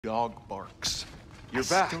Dog barks. You're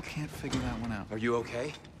back. Still can't figure that one out. Are you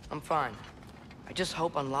okay? I'm fine. I just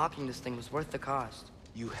hope unlocking this thing was worth the cost.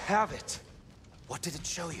 You have it. What did it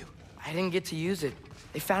show you? I didn't get to use it.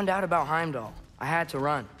 They found out about Heimdall. I had to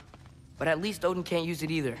run. But at least Odin can't use it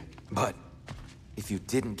either. But if you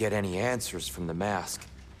didn't get any answers from the mask,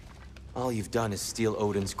 all you've done is steal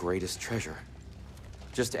Odin's greatest treasure.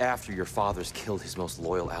 Just after your father's killed his most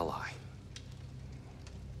loyal ally.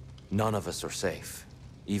 None of us are safe.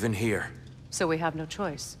 Even here. So we have no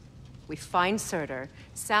choice. We find Surtur,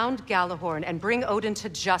 sound Galahorn, and bring Odin to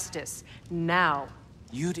justice. Now.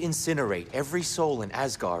 You'd incinerate every soul in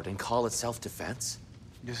Asgard and call it self-defense?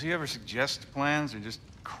 Does he ever suggest plans or just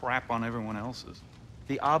crap on everyone else's?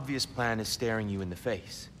 The obvious plan is staring you in the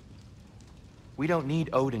face. We don't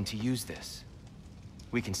need Odin to use this.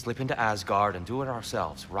 We can slip into Asgard and do it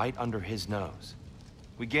ourselves, right under his nose.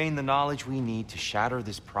 We gain the knowledge we need to shatter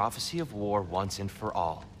this prophecy of war once and for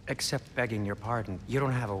all. Except begging your pardon, you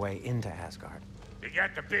don't have a way into Asgard. They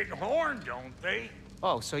got the big horn, don't they?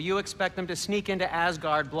 Oh, so you expect them to sneak into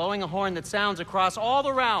Asgard, blowing a horn that sounds across all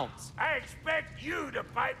the realms? I expect you to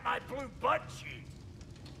fight my blue butt cheek.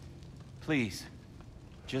 Please,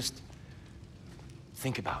 just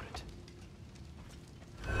think about it.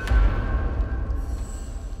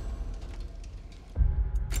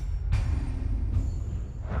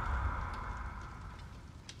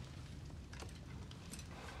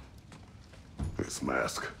 This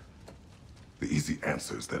mask. The easy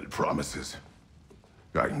answers that it promises.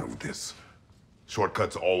 I know this.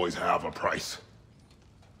 Shortcuts always have a price.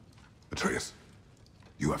 Atreus,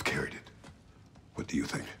 you have carried it. What do you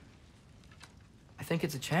think? I think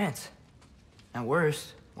it's a chance. At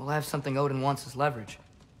worst, we'll have something Odin wants as leverage.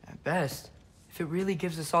 At best, if it really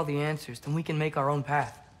gives us all the answers, then we can make our own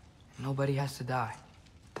path. And nobody has to die.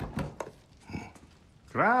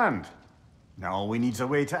 Grand. Now all we need's a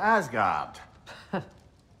way to Asgard.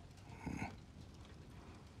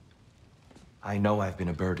 I know I've been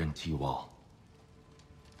a burden to you all.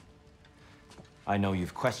 I know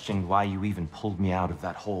you've questioned why you even pulled me out of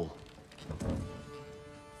that hole.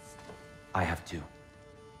 I have too.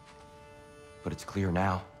 But it's clear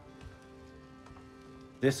now.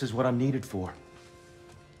 This is what I'm needed for.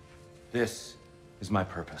 This is my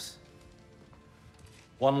purpose.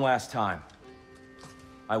 One last time,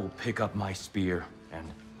 I will pick up my spear and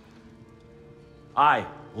I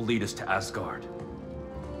will lead us to Asgard.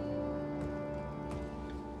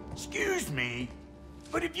 Excuse me,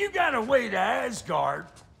 but if you got a way to Asgard,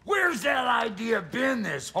 where's that idea been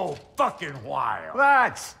this whole fucking while?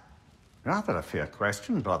 That's rather a fair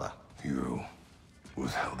question, brother. You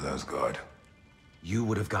withheld Asgard. You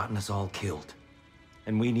would have gotten us all killed.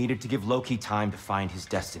 And we needed to give Loki time to find his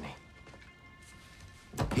destiny.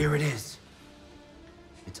 Here it is.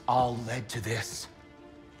 It's all led to this.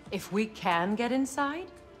 If we can get inside,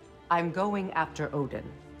 I'm going after Odin.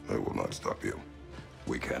 I will not stop you.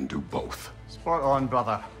 We can do both. Spot on,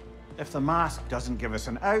 brother. If the mask doesn't give us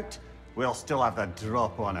an out, we'll still have the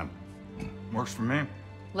drop on him. Works for me.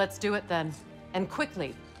 Let's do it then. And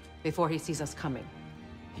quickly, before he sees us coming.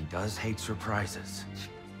 He does hate surprises.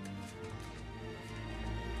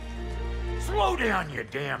 Slow down, you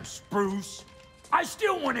damn spruce. I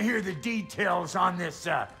still want to hear the details on this,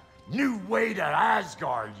 new way to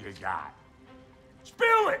Asgard you got.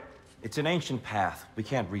 Spill it! It's an ancient path. We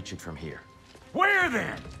can't reach it from here. Where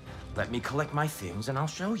then? Let me collect my things and I'll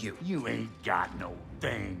show you. You ain't got no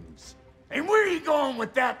things. And where you going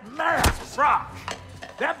with that mask, Brok?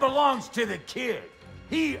 That belongs to the kid.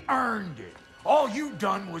 He earned it. All you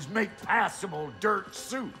done was make passable dirt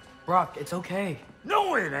soup. Brok, it's okay.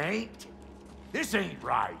 No, it ain't. This ain't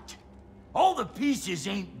right. All the pieces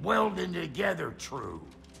ain't welding together true.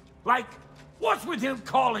 Like, what's with him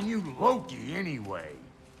calling you Loki anyway?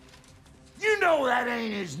 You know that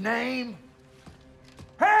ain't his name.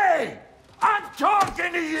 Hey! I'm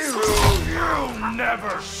talking to you! You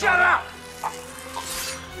never shut up!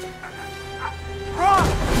 Brok!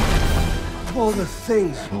 Of all the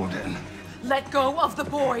things, Odin. Let go of the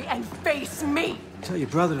boy and face me! tell your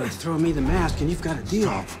brother to throw me the mask and you've got a deal.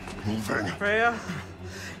 Stop moving. Freya,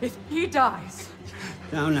 if he dies...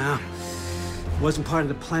 Now. Wasn't part of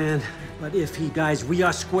the plan, but if he dies, we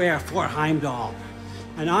are square for Heimdall.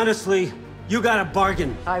 And honestly, you got a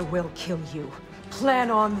bargain. I will kill you.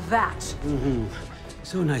 Plan on that. Mm-hmm.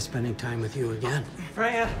 So nice spending time with you again.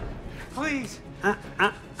 Freya, please.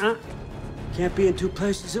 Can't be in two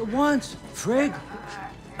places at once, Frigg.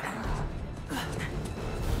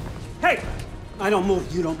 Hey! I don't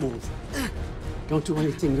move, you don't move. Don't do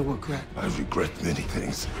anything to regret. I regret many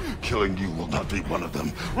things. Killing you will not be one of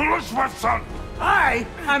them. Elizabeth, son!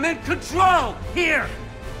 I'm in control! Here!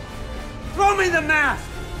 Throw me the mask!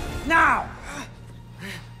 Now!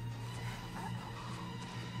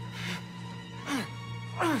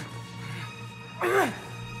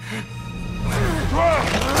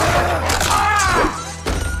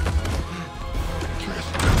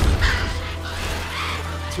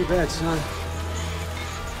 Too bad, son.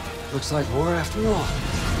 Looks like war after all.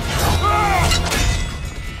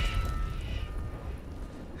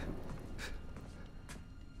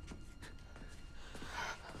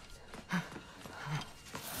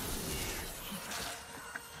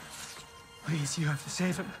 Please, you have to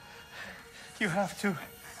save him. You have to.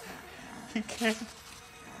 He can't.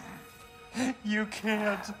 You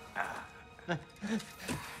can't.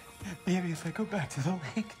 Maybe if I go back to the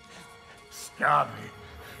lake. Stop it.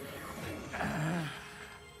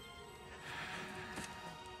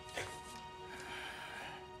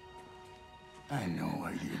 I know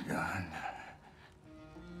what you've done.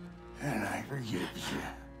 And I forgive you.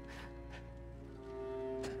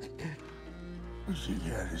 But you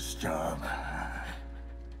gotta stop.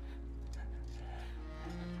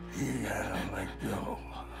 You gotta let go.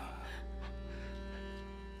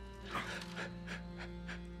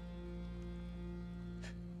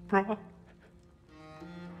 Brok.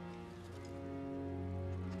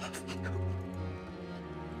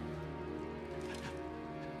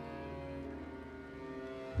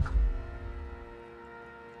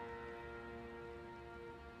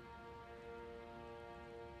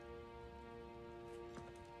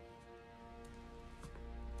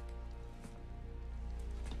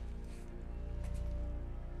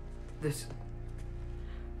 This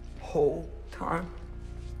whole time?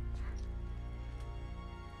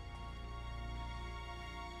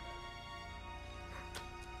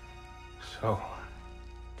 So,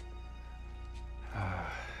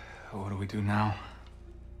 what do we do now?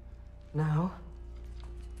 Now?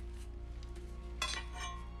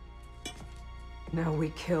 Now we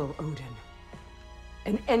kill Odin.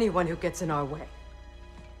 And anyone who gets in our way.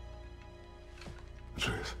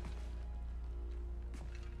 Atreus.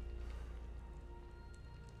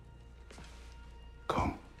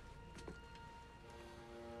 Come.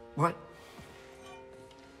 What?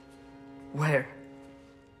 Where?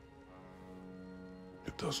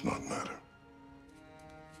 It does not matter.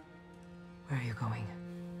 Where are you going?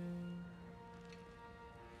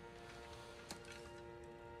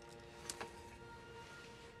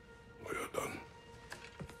 We are done.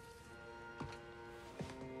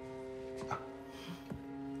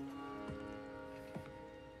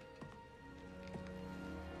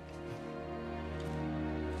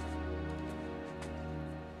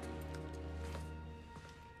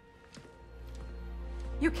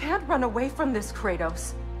 You can't run away from this,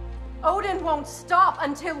 Kratos. Odin won't stop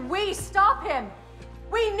until we stop him.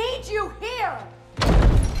 We need you here!